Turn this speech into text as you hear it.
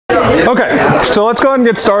Okay, so let's go ahead and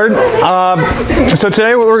get started. So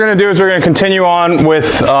today what we're going to do is we're going to continue on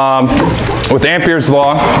with Ampere's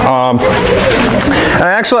law. And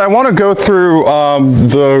actually I want to go through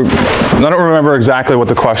I don't remember exactly what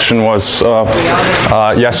the question was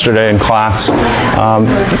yesterday in class.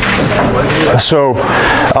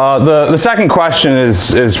 The second question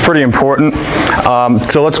is pretty important.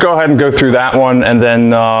 So let's go ahead and go through that one and then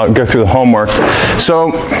go through the homework.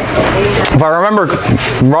 So if I remember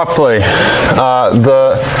roughly,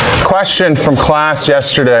 the question from class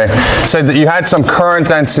yesterday said that you had some current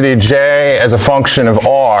density J as a function of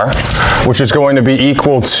R, which is going to be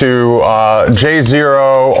equal to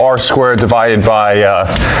J0 R squared divided by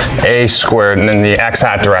A squared and in the x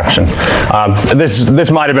hat direction.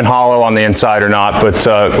 This might have been hollow on the inside or not, but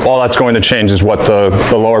all that's going to change is what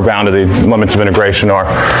the lower bound of the limits of integration are.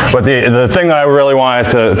 But the thing that I really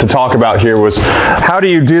wanted to talk about here was how do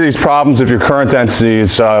you do these problems if your current density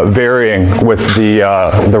is varying with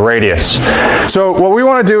the radius. So what we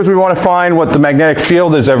want to do is we want to find what the magnetic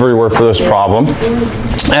field is everywhere for this problem.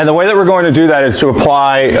 And the way that we're going to do that is to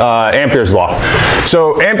apply Ampere's law.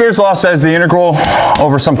 So Ampere's law says the integral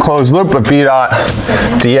over some closed loop of B dot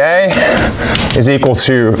dA is equal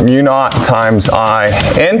to mu naught times I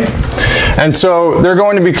in. And so there are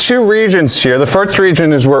going to be two regions here. The first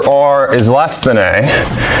region is where R is less than A,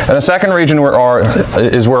 and the second region where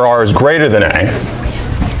R is greater than A.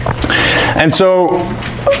 And so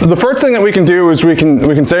the first thing that we can do is we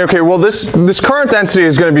can say, okay, well this current density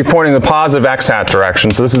is going to be pointing the positive x hat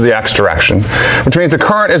direction, so this is the x direction, which means the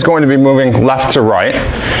current is going to be moving left to right.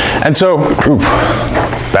 And so,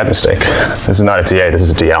 bad mistake. This is not a dA, this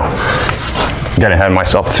is a dL. I'm getting ahead of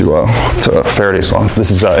myself to Faraday's law. This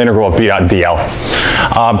is integral of B dot dL.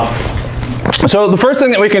 So the first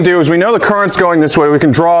thing that we can do is we know the current's going this way. We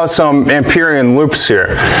can draw some Amperian loops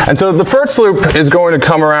here. And so the first loop is going to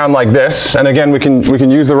come around like this. And again, we can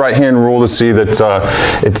use the right-hand rule to see that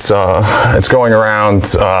it's going around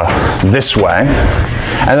this way.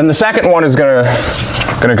 And then the second one is going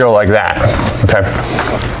to go like that. Okay.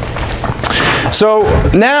 So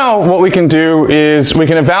now what we can do is we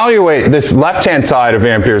can evaluate this left-hand side of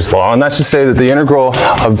Ampere's law, and that's to say that the integral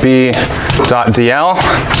of B dot dL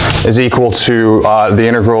is equal to the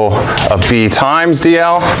integral of B times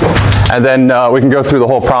dL. And then we can go through the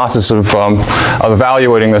whole process of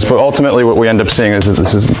evaluating this, but ultimately what we end up seeing is that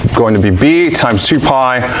this is going to be B times 2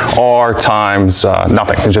 pi R times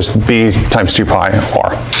nothing. It's just B times 2 pi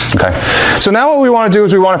R. Okay. So now what we want to do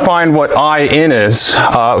is we want to find what I in is,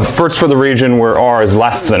 first for the region where R is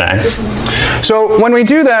less than A. So when we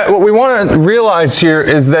do that, what we want to realize here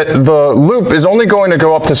is that the loop is only going to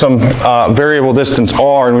go up to some variable distance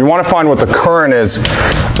R, and we want to find what the current is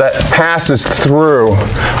that passes through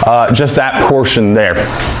just that portion there.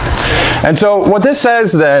 And so what this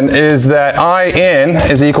says then is that I in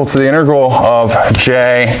is equal to the integral of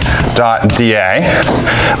J dot dA.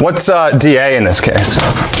 What's dA in this case?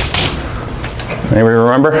 Anybody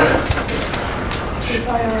remember? 2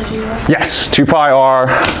 pi r dr. Yes, 2 pi r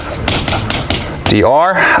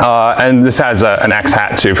dr, and this has an x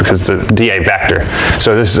hat too because it's a dA vector.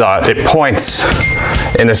 So this it points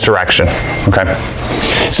in this direction. Okay.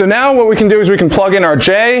 So now what we can do is we can plug in our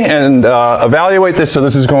J and evaluate this. So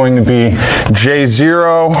this is going to be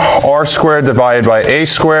J0 R squared divided by A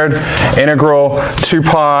squared integral 2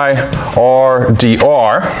 pi R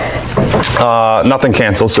dr. Nothing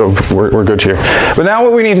cancels, so we're good here. But now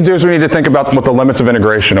what we need to do is we need to think about what the limits of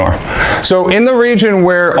integration are. So in the region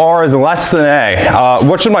where R is less than A,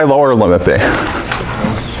 what should my lower limit be?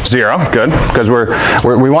 0, good, because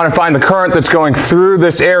we want to find the current that's going through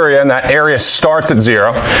this area, and that area starts at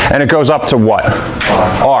 0, and it goes up to what?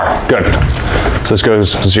 R, good. So this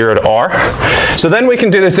goes 0 to R. So then we can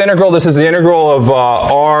do this integral. This is the integral of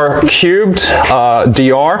R cubed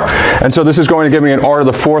dr. And so this is going to give me an R to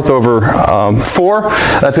the 4th over 4.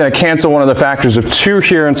 That's going to cancel one of the factors of 2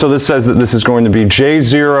 here. And so this says that this is going to be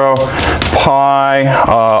J0 pi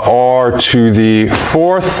R to the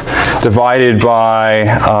 4th divided by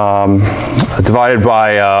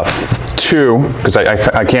 2, because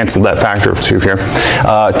I canceled that factor of 2 here,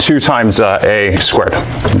 2 times A squared.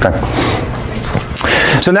 Okay.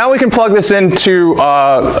 So now we can plug this into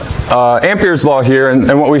Ampere's law here,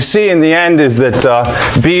 and what we see in the end is that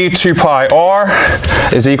B 2 pi R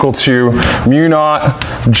is equal to mu naught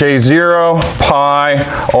J0 pi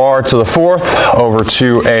R to the 4th over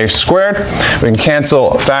 2A squared. We can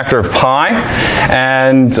cancel a factor of pi,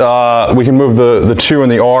 and we can move the 2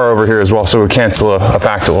 and the R over here as well, so we cancel a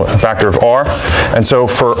factor of R. And so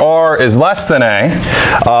for R is less than A,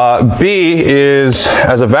 B is,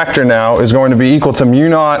 as a vector now, is going to be equal to mu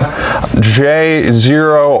naught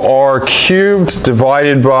J0 R cubed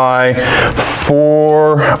divided by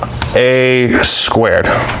 4a squared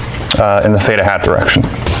in the theta hat direction.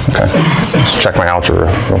 Okay, let's check my algebra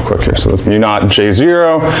real quick here. So that's mu naught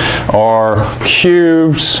J0 R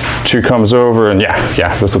cubed, 2 comes over, and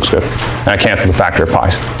yeah, this looks good. And I cancel the factor of pi.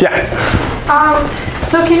 Yeah?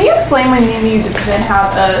 So can you explain when you then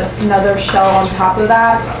have another shell on top of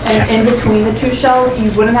that, and in between the two shells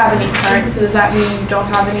you wouldn't have any current, so does that mean you don't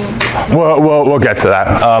have any? We'll get to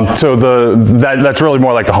that. So that's really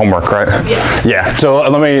more like the homework, right? Yeah. Yeah, so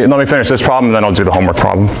let me finish this problem and then I'll do the homework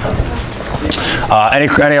problem.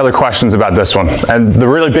 Any other questions about this one? And the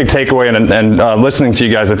really big takeaway, and listening to you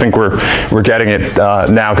guys, I think we're getting it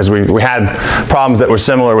now, because we had problems that were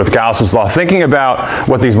similar with Gauss's law. Thinking about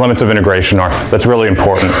what these limits of integration are, that's really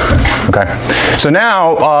important. Okay. So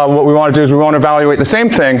now what we want to do is we want to evaluate the same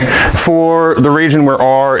thing for the region where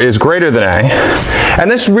R is greater than A, and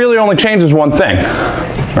this really only changes one thing.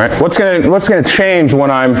 Right? What's going to change when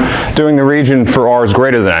I'm doing the region for R is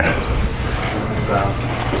greater than A?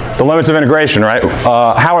 The limits of integration, right?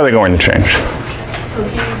 How are they going to change? So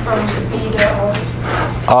from B to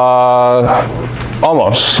R?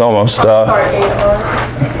 Almost. Sorry, A to R.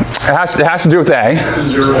 It has to do with A.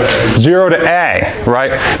 0 to A,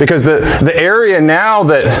 right? Because the area now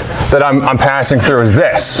that I'm passing through is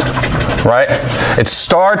this, right? It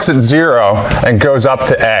starts at 0 and goes up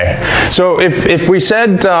to A. So if we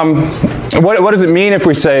said, what does it mean if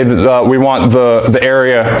we say that we want the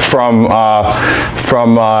area from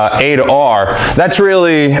A to R? That's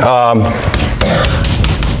really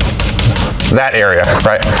that area,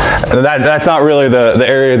 right? That's not really the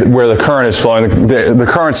area where the current is flowing. The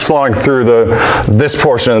current's flowing through this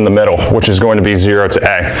portion in the middle, which is going to be 0 to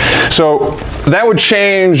A. So that would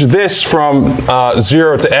change this from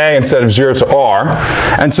 0 to A instead of 0 to R.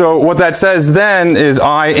 And so what that says then is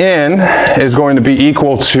I in is going to be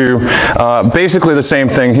equal to basically the same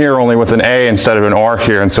thing here, only with an A instead of an R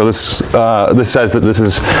here. And so this says that this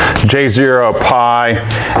is J0 pi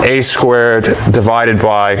A squared divided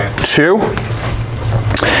by 2.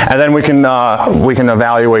 And then we can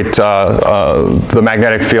evaluate the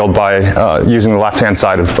magnetic field by using the left-hand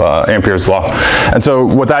side of Ampere's law. And so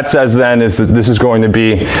what that says then is that this is going to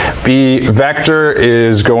be B vector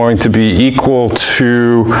is going to be equal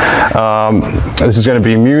to this is going to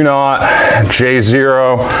be mu naught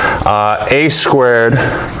J0 A squared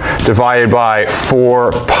divided by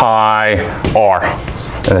 4 pi R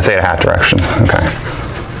in the theta hat direction. Okay.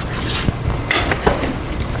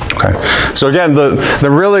 Okay. So again, the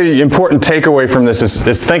really important takeaway from this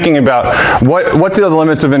is thinking about what do the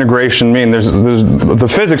limits of integration mean. The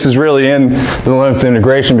physics is really in the limits of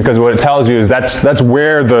integration, because what it tells you is that's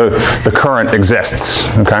where the current exists.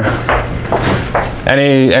 Okay.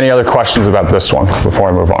 Any other questions about this one before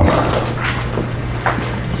I move on?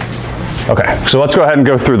 Okay, so let's go ahead and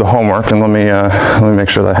go through the homework, and let me make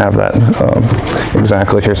sure that I have that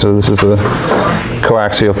exactly here. So this is the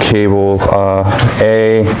coaxial cable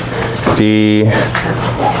A, D,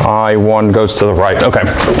 I1 goes to the right. Okay.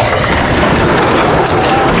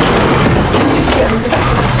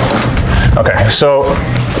 Okay, so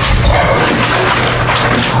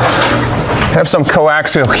I have some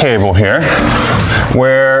coaxial cable here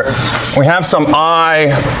where we have some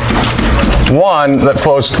I1 that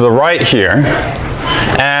flows to the right here,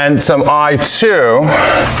 and some I2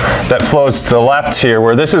 that flows to the left here,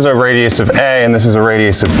 where this is a radius of A and this is a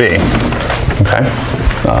radius of B. Okay?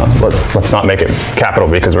 Let's not make it capital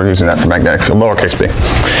B, because we're using that for magnetic field, lowercase b.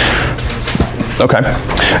 Okay.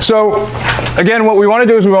 So again, what we want to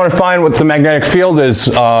do is we want to find what the magnetic field is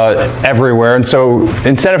everywhere. And so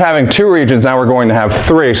instead of having 2 regions, now we're going to have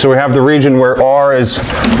 3. So we have the region where R is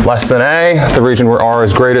less than A, the region where R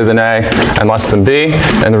is greater than A and less than B,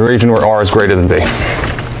 and the region where R is greater than B.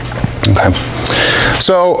 Okay.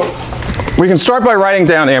 So we can start by writing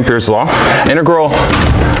down Ampere's law. Integral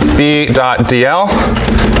B dot dl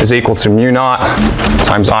is equal to mu naught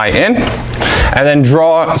times I in. And then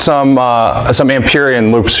draw some Amperian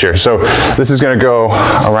loops here. So this is going to go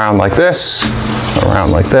around like this, and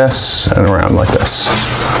around like this.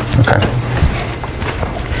 Okay.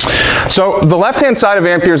 So the left-hand side of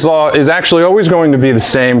Ampere's law is actually always going to be the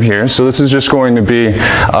same here. So this is just going to be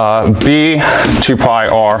B 2 pi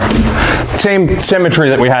R. Same symmetry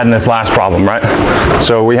that we had in this last problem, right?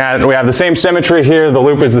 So we have the same symmetry here. The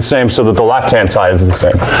loop is the same, so that the left-hand side is the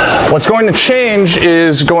same. What's going to change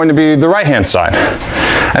is going to be the right-hand side.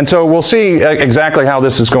 And so we'll see exactly how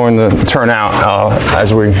this is going to turn out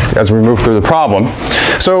as we move through the problem.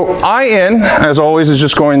 So I in, as always, is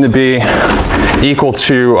just going to be equal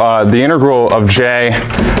to the the integral of j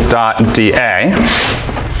dot dA.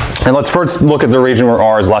 And let's first look at the region where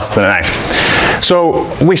r is less than a. So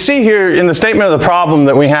we see here in the statement of the problem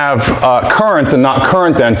that we have currents and not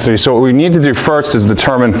current density. So what we need to do first is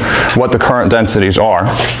determine what the current densities are.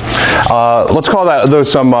 Let's call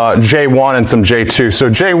those some J1 and some J2. So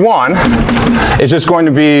J1 is just going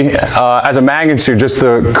to be, as a magnitude, just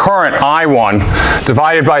the current I1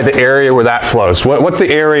 divided by the area where that flows. What's the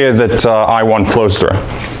area that I1 flows through?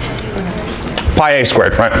 Pi a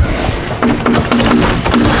squared, right?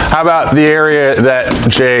 How about the area that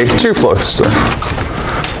J2 flows through?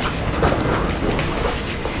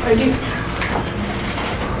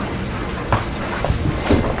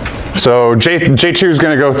 So J2 is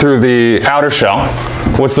going to go through the outer shell.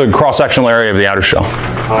 What's the cross-sectional area of the outer shell?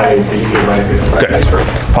 Pi c squared minus a squared. Good.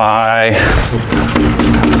 Pi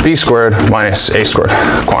b squared minus a squared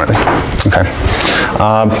quantity. Okay.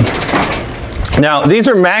 Now, these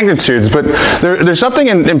are magnitudes, but there's something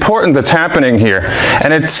important that's happening here,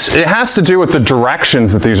 and it has to do with the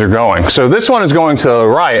directions that these are going. So this one is going to the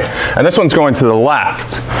right, and this one's going to the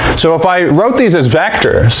left. So if I wrote these as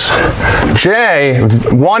vectors,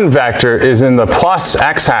 J1 vector is in the plus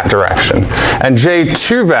x hat direction, and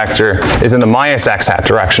J2 vector is in the minus x hat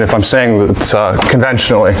direction, if I'm saying that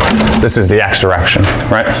conventionally this is the x direction,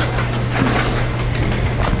 right?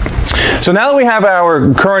 So now that we have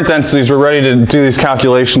our current densities, we're ready to do these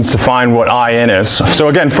calculations to find what I in is. So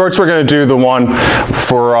again, first we're going to do the one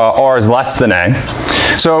for r is less than a.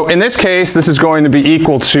 So in this case, this is going to be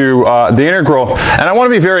equal to the integral, and I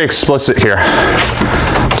want to be very explicit here.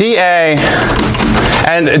 dA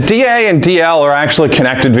and dL are actually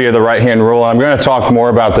connected via the right-hand rule. I'm going to talk more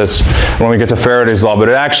about this when we get to Faraday's law, but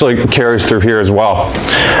it actually carries through here as well.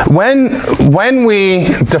 When we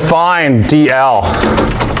define dL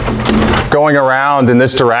going around in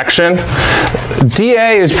this direction,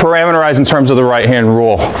 dA is parameterized in terms of the right-hand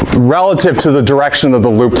rule relative to the direction of the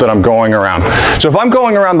loop that I'm going around. So if I'm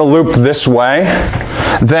going around the loop this way,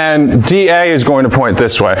 then dA is going to point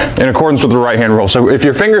this way in accordance with the right-hand rule. So if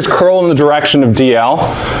your fingers curl in the direction of dL,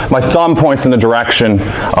 my thumb points in the direction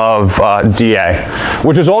of dA,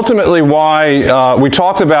 which is ultimately why we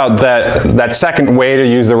talked about that second way to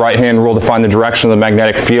use the right-hand rule to find the direction of the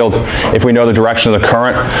magnetic field if we know the direction of the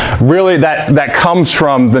current. Really, that comes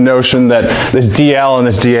from the notion that this dL and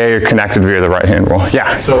this dA are connected via the right-hand rule.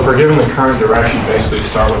 Yeah? So if we're given the current direction, basically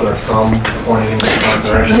start with our thumb pointing in the current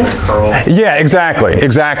direction and curl. Yeah, exactly.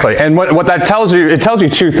 And what that tells you, it tells you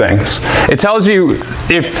two things. It tells you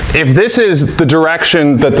if this is the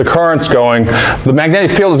direction that the current's going, the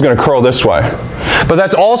magnetic field is going to curl this way. But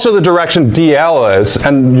that's also the direction dL is,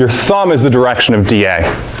 and your thumb is the direction of dA.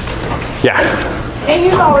 Yeah? Can't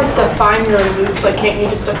you always define your loops? Like, can't you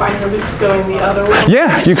just define your loops going the other way?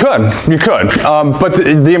 Yeah, you could. But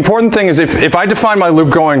the important thing is if I define my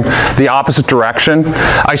loop going the opposite direction,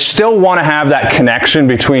 I still want to have that connection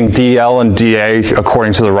between dL and dA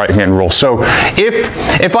according to the right-hand rule. So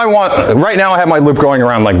if I want, right now I have my loop going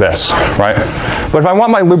around like this, right? But if I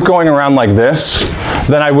want my loop going around like this,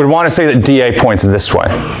 then I would want to say that dA points this way.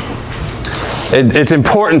 It's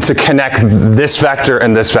important to connect this vector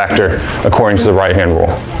and this vector according to the right-hand rule.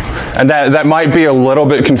 And that might be a little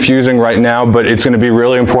bit confusing right now, but it's going to be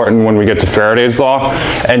really important when we get to Faraday's law,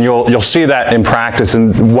 and you'll see that in practice.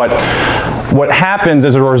 And what happens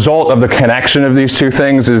as a result of the connection of these two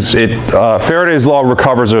things is Faraday's law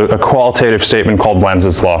recovers a qualitative statement called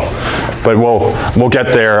Lenz's law. But we'll get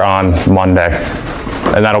there on Monday.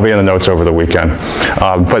 And that'll be in the notes over the weekend.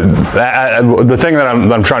 But the thing that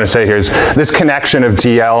I'm trying to say here is this connection of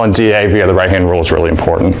dL and dA via the right-hand rule is really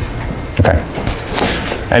important. Okay.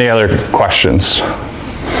 Any other questions?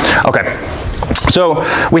 Okay. So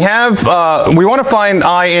we want to find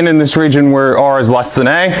I in this region where r is less than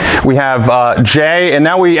a. We have j, and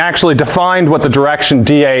now we actually defined what the direction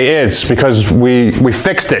dA is because we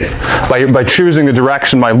fixed it by choosing the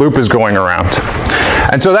direction my loop is going around.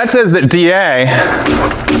 And so that says that dA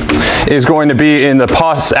is going to be in the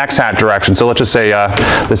plus x hat direction. So let's just say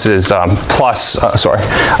this is plus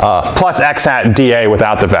x hat dA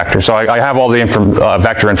without the vector. So I have all the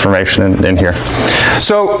vector information in here.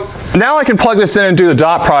 So now I can plug this in and do the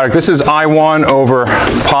dot product. This is I1 over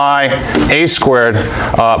pi a squared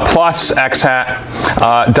plus x hat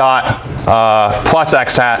dot plus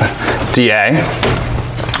x hat dA.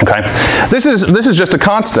 Okay, this is just a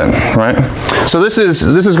constant, right? So this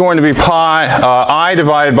is going to be pi I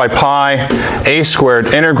divided by pi a squared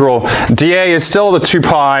integral dA is still the 2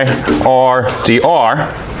 pi r dr,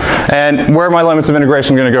 and where are my limits of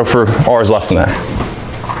integration going to go for r is less than a?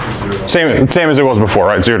 Same as it was before,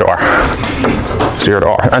 right? 0 to r. 0 to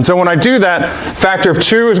r. And so when I do that, factor of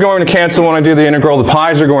 2 is going to cancel when I do the integral. The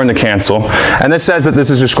pi's are going to cancel. And this says that this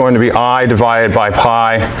is just going to be I divided by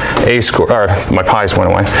pi a squared, or my pi's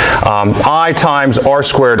went away, I times r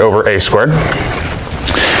squared over a squared.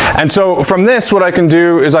 And so from this, what I can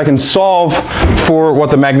do is I can solve for what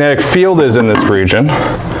the magnetic field is in this region.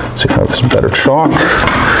 Let's see if I have some better chalk.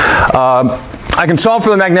 I can solve for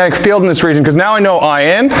the magnetic field in this region because now I know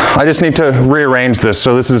In. I just need to rearrange this.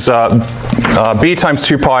 So this is B times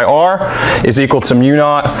 2 pi r is equal to mu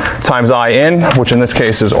naught times In, which in this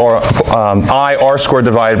case is I r squared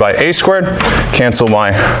divided by a squared. Cancel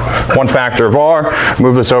my one factor of r,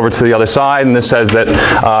 move this over to the other side, and this says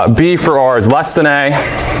that B for r is less than a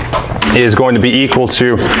is going to be equal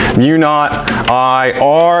to mu naught I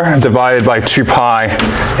r divided by 2 pi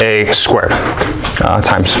a squared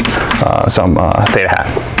times some theta hat.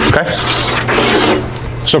 Okay?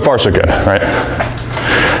 So far so good, right?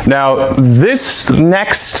 Now this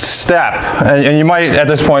next step, and you might at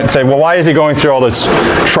this point say, well, why is he going through all this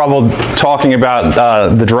trouble talking about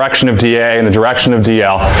the direction of dA and the direction of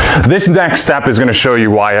dL? This next step is going to show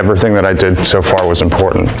you why everything that I did so far was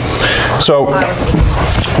important. So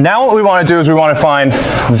now what we want to do is we want to find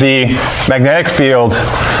the magnetic field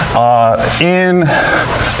in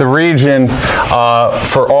the region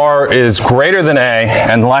for R is greater than A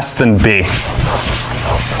and less than B.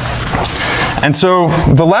 And so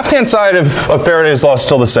the left-hand side of Faraday's law is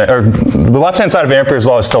still the same, or the left-hand side of Ampere's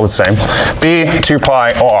law is still the same, B 2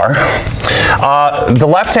 pi R. The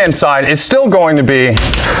left-hand side is still going to be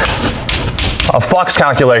a flux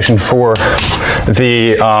calculation for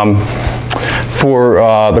the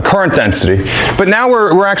current density. But now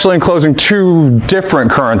we're actually enclosing two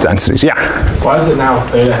different current densities. Yeah? Why is it now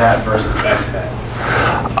theta hat versus x hat?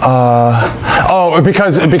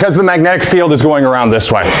 Because the magnetic field is going around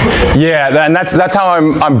this way. Yeah, and that's how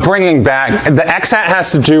I'm bringing back. The x hat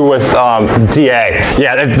has to do with dA.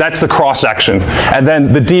 Yeah, that's the cross section, and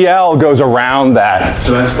then the dl goes around that.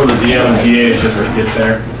 So that's for the dl and dA just to get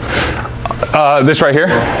there. This right here.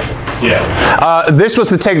 Yeah. This was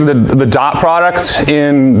to take the dot product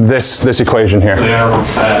in this equation here. Yeah.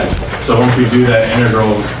 So once we do that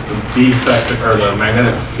integral, the B factor or the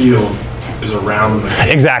magnetic field is around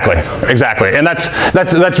the Exactly, exactly, and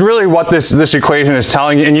that's really what this equation is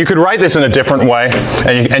telling you. And you could write this in a different way,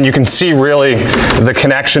 and you can see really the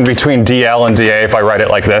connection between dl and dA if I write it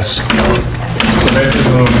like this. So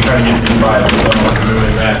basically, when we try to get this by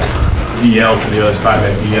moving that dl to the other side,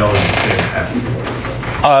 that dl is theta hat.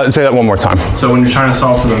 Say that one more time. So when you're trying to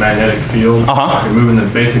solve for the magnetic field, you're moving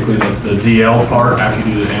basically the dl part after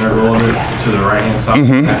you do the integral of it to the right-hand side.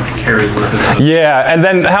 That carries with it. Yeah, and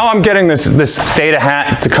then how I'm getting this theta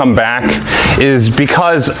hat to come back is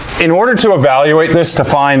because in order to evaluate this, to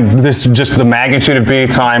find this just the magnitude of B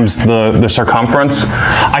times the circumference,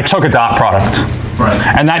 I took a dot product.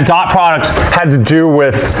 Right. And that dot product had to do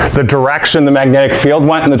with the direction the magnetic field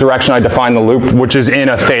went and the direction I defined the loop, which is in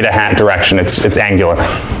a theta hat direction. It's angular.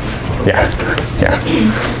 Yeah, yeah.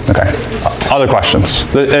 Okay. Other questions?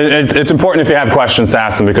 It's important if you have questions to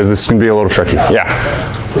ask them because this can be a little tricky. Yeah.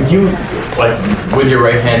 Would you, like, with your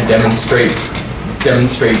right hand, demonstrate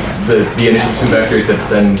the initial two vectors that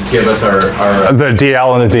then give us our the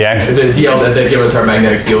dl and the dA? The dl that give us our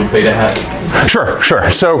magnetic field theta hat? Sure, sure.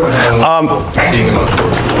 So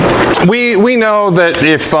we know that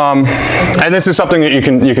if and this is something that you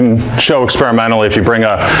can show experimentally if you bring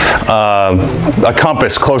a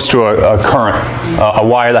compass close to a current, a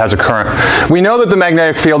wire that has a current. We know that the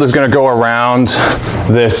magnetic field is going to go around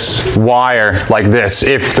this wire like this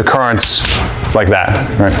if the current's like that,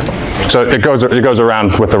 right? So it goes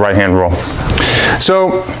around with the right-hand rule.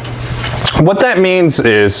 So what that means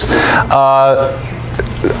is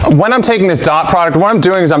when I'm taking this dot product, what I'm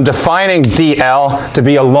doing is I'm defining dl to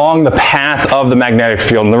be along the path of the magnetic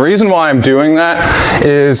field. And the reason why I'm doing that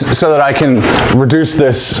is so that I can reduce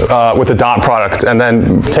this with the dot product and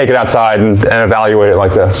then take it outside and evaluate it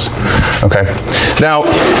like this. Okay. Now,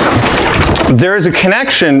 there is a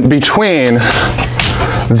connection between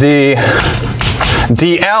the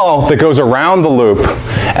dl that goes around the loop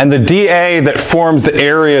and the dA that forms the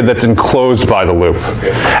area that's enclosed by the loop.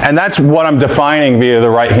 Okay. And that's what I'm defining via the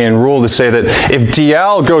right-hand rule to say that if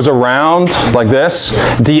dl goes around like this,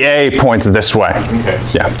 dA points this way. Okay.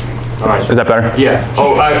 Yeah. All right. Is that better? Yeah.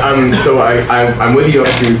 Oh, I'm with you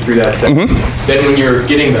up through that section. Then when you're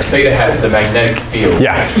getting the theta hat of the magnetic field,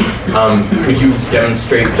 yeah. Could you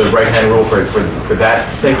demonstrate the right-hand rule for that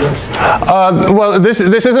segment? Well, this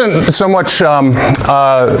isn't so much.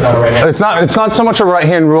 It's not so much a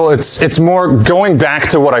right-hand rule. It's more going back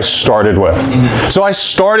to what I started with. So I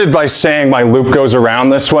started by saying my loop goes around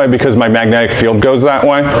this way because my magnetic field goes that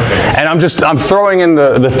way, and I'm throwing in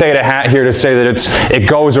the theta hat here to say that it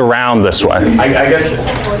goes around this way. I guess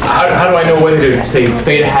how do I know whether to say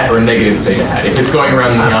theta hat or negative theta hat if it's going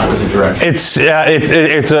around in the opposite direction?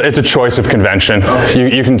 It's a choice of convention.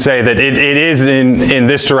 Okay. You can say that it is in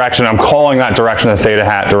this direction. I'm calling that direction the theta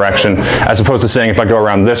hat direction, as opposed to saying if I go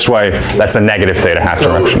around this way, that's a negative theta hat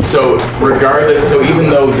direction. So regardless, so even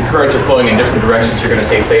though the currents are flowing in different directions, you're going to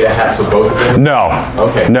say theta hat for both of them? No.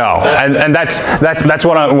 Okay. No. And that's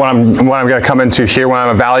what I'm going to come into here when I'm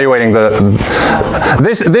evaluating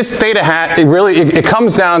this theta hat. It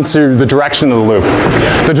comes down to the direction of the loop.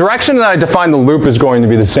 The direction that I define the loop is going to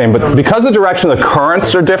be the same, but because the direction of the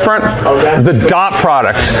currents are different, the dot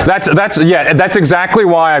product. That's exactly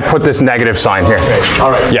why I put this negative sign here. Okay.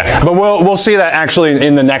 All right. Yeah, but we'll see that actually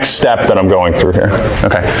in the next step that I'm going through here.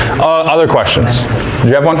 Okay. Other questions? Did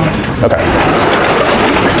you have one? Okay.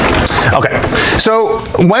 Okay, so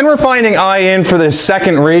when we're finding I in for this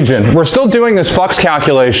second region, we're still doing this flux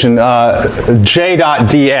calculation, J dot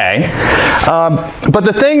dA, but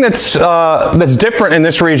the thing that's different in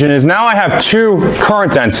this region is now I have two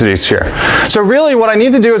current densities here. So really what I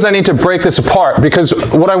need to do is I need to break this apart, because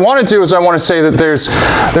what I want to do is I want to say that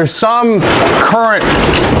there's some current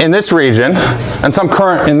in this region and some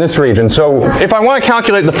current in this region. So if I want to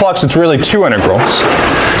calculate the flux, it's really two integrals.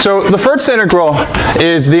 So the first integral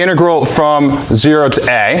is the integral from 0 to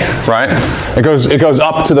A, right? It goes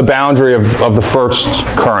up to the boundary of the first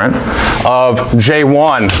current of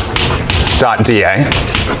J1 dot dA.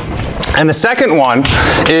 And the second one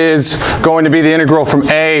is going to be the integral from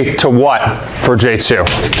A to what for J2?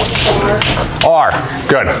 R.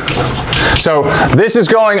 Good. So this is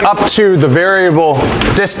going up to the variable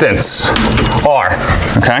distance, R.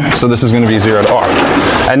 Okay? So this is going to be 0 to R.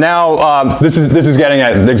 And now this is getting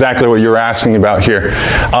at exactly what you're asking about here.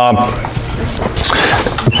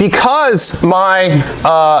 Because my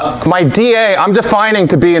dA, I'm defining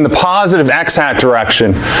to be in the positive x hat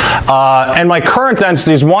direction, and my current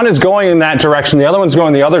densities, one is going in that direction, the other one's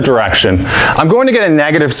going the other direction, I'm going to get a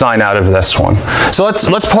negative sign out of this one. So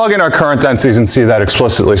let's plug in our current densities and see that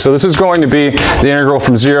explicitly. So this is going to be the integral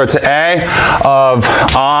from 0 to A of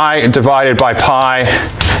I divided by pi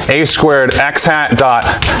a squared x hat dot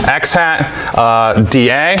x hat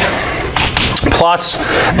dA, plus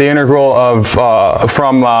the integral of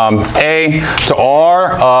from A to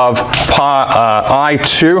R of pi,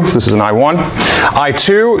 I2, this is an I1,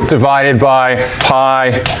 I2 divided by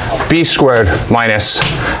pi b squared minus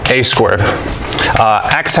a squared,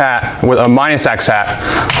 x hat with a minus x hat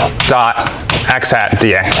dot x hat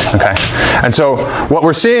dA, okay? And so what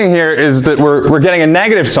we're seeing here is that we're getting a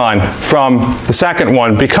negative sign from the second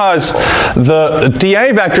one because the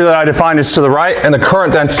dA vector that I defined is to the right and the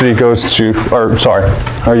current density goes to, or sorry,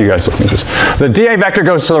 how are you guys looking at this? The dA vector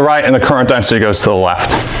goes to the right and the current density goes to the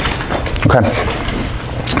left, okay?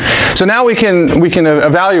 So now we can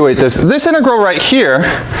evaluate this. This integral right here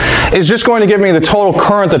is just going to give me the total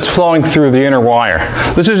current that's flowing through the inner wire.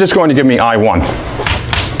 This is just going to give me I1.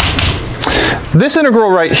 This integral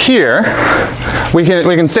right here, we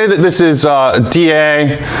can say that this is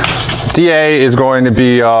dA. dA is going to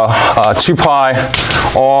be 2 pi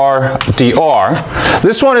r dr.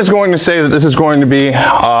 This one is going to say that this is going to be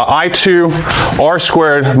I2 r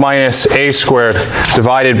squared minus a squared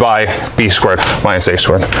divided by b squared minus a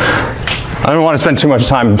squared. I don't want to spend too much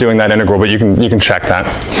time doing that integral, but you can check that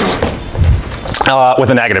with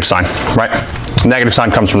a negative sign, right? The negative sign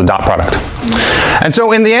comes from the dot product. And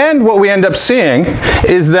so in the end, what we end up seeing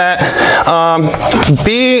is that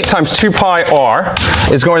b times 2 pi r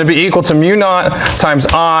is going to be equal to mu naught times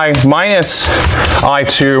I minus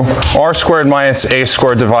I2 r squared minus a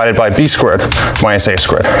squared divided by b squared minus a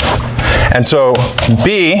squared. And so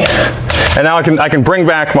b, and now I can bring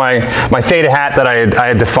back my theta hat that I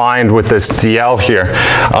had defined with this dl here.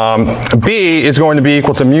 B is going to be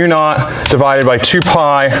equal to mu naught divided by 2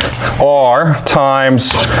 pi r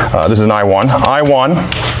times, this is an I1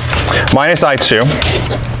 minus I2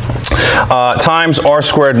 times r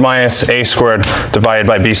squared minus a squared divided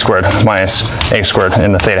by b squared minus a squared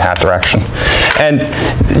in the theta hat direction. And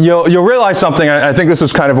you'll realize something, I think this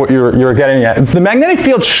is kind of what you're getting at. The magnetic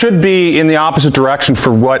field should be in the opposite direction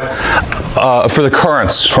for for the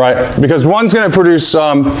currents, right? Because one's going to produce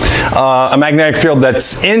a magnetic field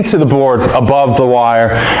that's into the board above the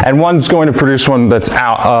wire, and one's going to produce one that's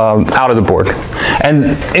out of the board.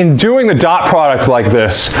 And in doing the dot product like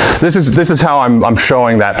this is how I'm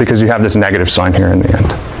showing that, because you have this negative sign here in the end.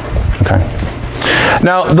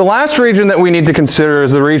 Now, the last region that we need to consider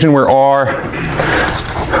is the region where R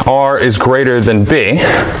is greater than B.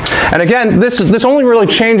 And again, this only really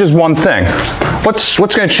changes one thing. What's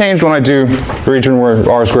going to change when I do the region where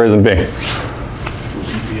R is greater than B?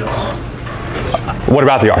 What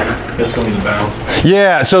about the R? That's going to be the bound.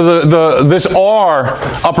 Yeah, so this R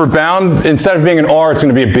upper bound, instead of being an R, it's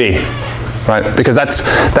going to be a B, right? Because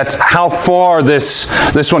that's how far this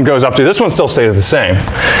one goes up to. This one still stays the same.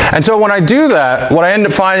 And so when I do that, what I end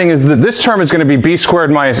up finding is that this term is going to be B squared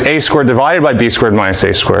minus A squared divided by B squared minus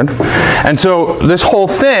A squared. And so this whole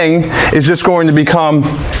thing is just going to become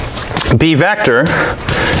B vector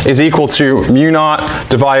is equal to mu naught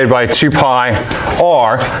divided by 2 pi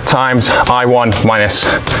r times I1 minus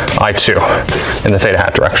I2 in the theta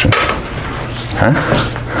hat direction. Okay?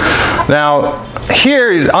 Now,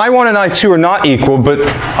 here, I1 and I2 are not equal, but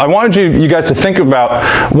I wanted you guys to think about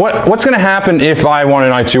what's going to happen if I1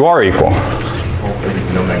 and I2 are equal.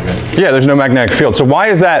 Yeah, there's no magnetic field. So why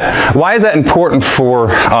is that important for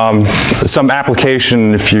some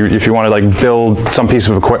application if you want to like build some piece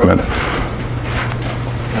of equipment?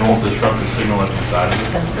 It won't disrupt the signal that's inside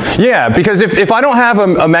of it. Yeah, because if I don't have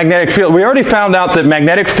a magnetic field, we already found out that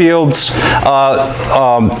magnetic fields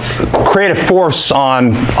create a force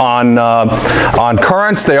on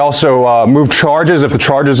currents. They also move charges if the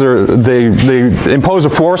charges they impose a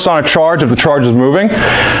force on a charge if the charge is moving.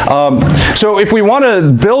 So if we want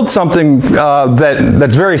to build something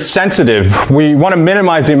that's very sensitive, we want to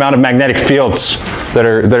minimize the amount of magnetic fields that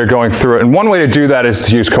are going through it. And one way to do that is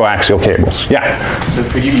to use coaxial cables. Yeah. So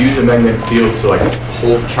could you use a magnetic field to like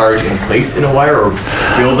hold charge in place in a wire or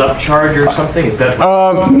build up charge or something? Is that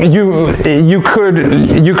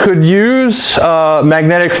you could use a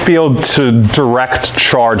magnetic field to direct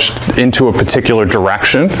charge into a particular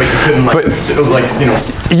direction. But you couldn't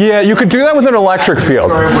yeah, you could do that with an electric field.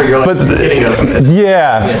 But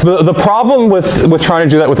the problem with trying to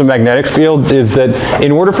do that with a magnetic field is that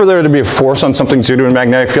in order for there to be a force on something due to a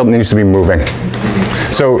magnetic field, it needs to be moving.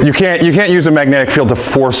 So you can't use a magnetic field to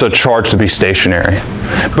force a charge to be stationary.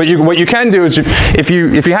 But what you can do is if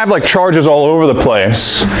you have like charges all over the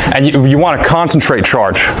place and you want to concentrate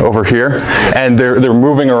charge over here and they're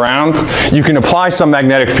moving around, you can apply some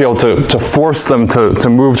magnetic field to force them to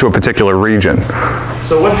move to a particular region.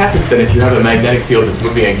 So what happens then if you have a magnetic field that's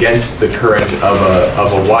moving against the current of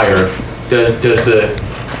a wire?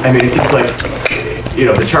 I mean, it seems like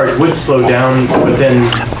the charge would slow down, but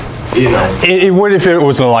then It would if it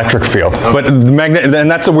was an electric field, but and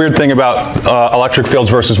that's the weird thing about electric fields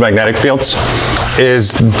versus magnetic fields,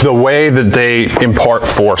 is the way that they impart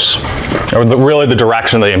force, or really the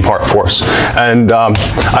direction they impart force. And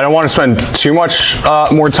I don't want to spend too much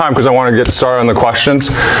more time because I want to get started on the questions.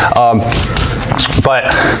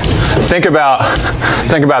 But think about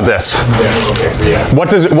this. What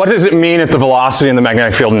does it mean if the velocity and the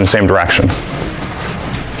magnetic field are in the same direction?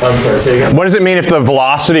 I'm sorry, say again? What does it mean if the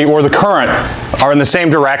velocity or the current are in the same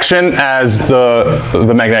direction as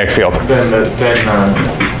the magnetic field? Then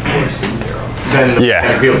the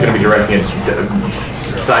magnetic field's going to be directing it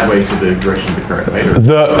sideways to the direction of the current, right?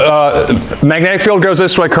 The magnetic field goes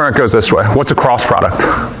this way, current goes this way. What's a cross product?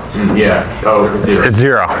 Yeah. Oh, it's zero. It's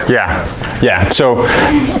zero. Yeah. So,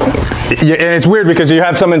 and it's weird because you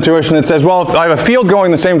have some intuition that says, well, if I have a field going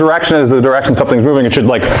the same direction as the direction something's moving, it should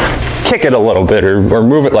like kick it a little bit or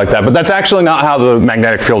move it like that. But that's actually not how the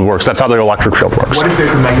magnetic field works. That's how the electric field works. What if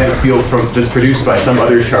there's a magnetic field that's produced by some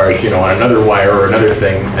other charge, on another wire or another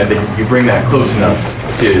thing, and then you bring that close enough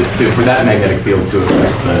for that magnetic field to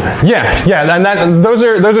affect the... Yeah, and those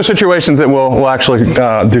are situations that we'll actually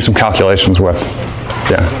do some calculations with.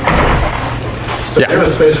 Yeah. So if you have a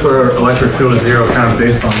space where electric field is zero, kind of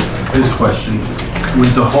based on this question, would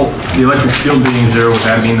the electric field being zero, would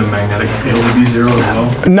that mean the magnetic field would be zero as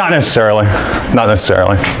well? Not necessarily.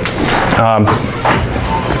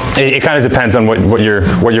 It kind of depends on what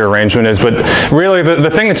your arrangement is, but really the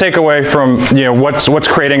thing to take away from what's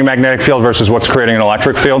creating a magnetic field versus what's creating an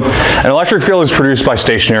electric field. An electric field is produced by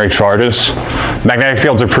stationary charges. Magnetic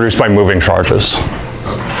fields are produced by moving charges.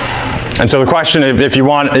 And so the question, if you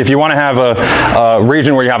want to have a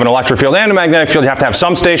region where you have an electric field and a magnetic field, you have to have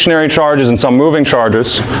some stationary charges and some moving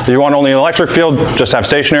charges. If you want only an electric field, just have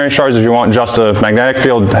stationary charges. If you want just a magnetic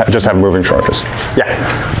field, just have moving charges. Yeah.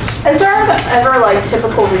 Is there ever like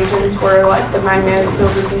typical regions where like the magnetic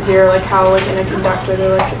field would be zero, like how like in a conductor the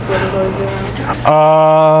electric field is always zero?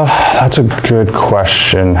 That's a good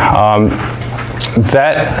question.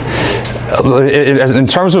 in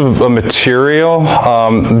terms of a material,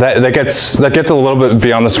 that gets a little bit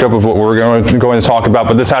beyond the scope of what we're going to talk about,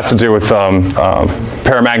 but this has to do with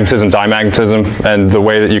paramagnetism, dimagnetism, and the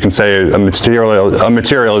way that you can say a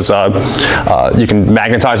material is, you can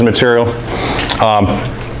magnetize a material.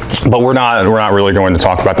 But we're not really going to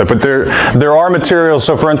talk about that. But there are materials.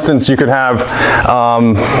 So for instance, you could have,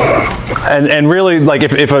 and really, like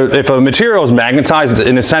if a material is magnetized,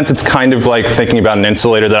 in a sense, it's kind of like thinking about an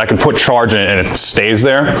insulator that I can put charge in it and it stays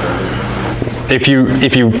there. If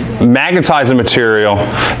you magnetize a material,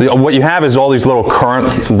 what you have is all these little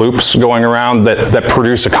current loops going around that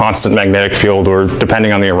produce a constant magnetic field, or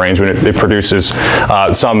depending on the arrangement, it produces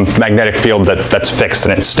some magnetic field that's fixed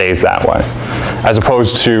and it stays that way. As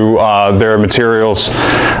opposed to there are materials,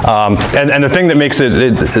 and the thing that makes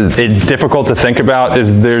it difficult to think about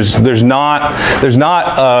is there's not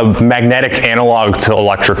a magnetic analog to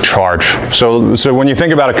electric charge. So when you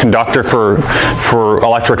think about a conductor for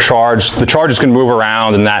electric charge, the charge is going to move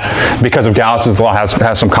around, and that, because of Gauss's law,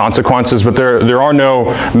 has some consequences. But there are no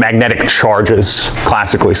magnetic charges,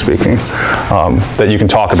 classically speaking, that you can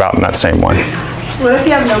talk about in that same way. What if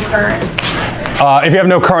you have no current? If you have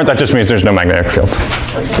no current, that just means there's no magnetic field.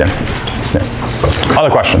 Yeah.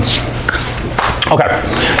 Other questions? Okay,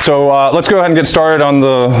 so let's go ahead and get started on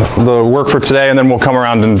the work for today, and then we'll come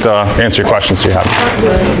around and answer your questions you have.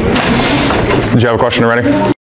 Did you have a question already?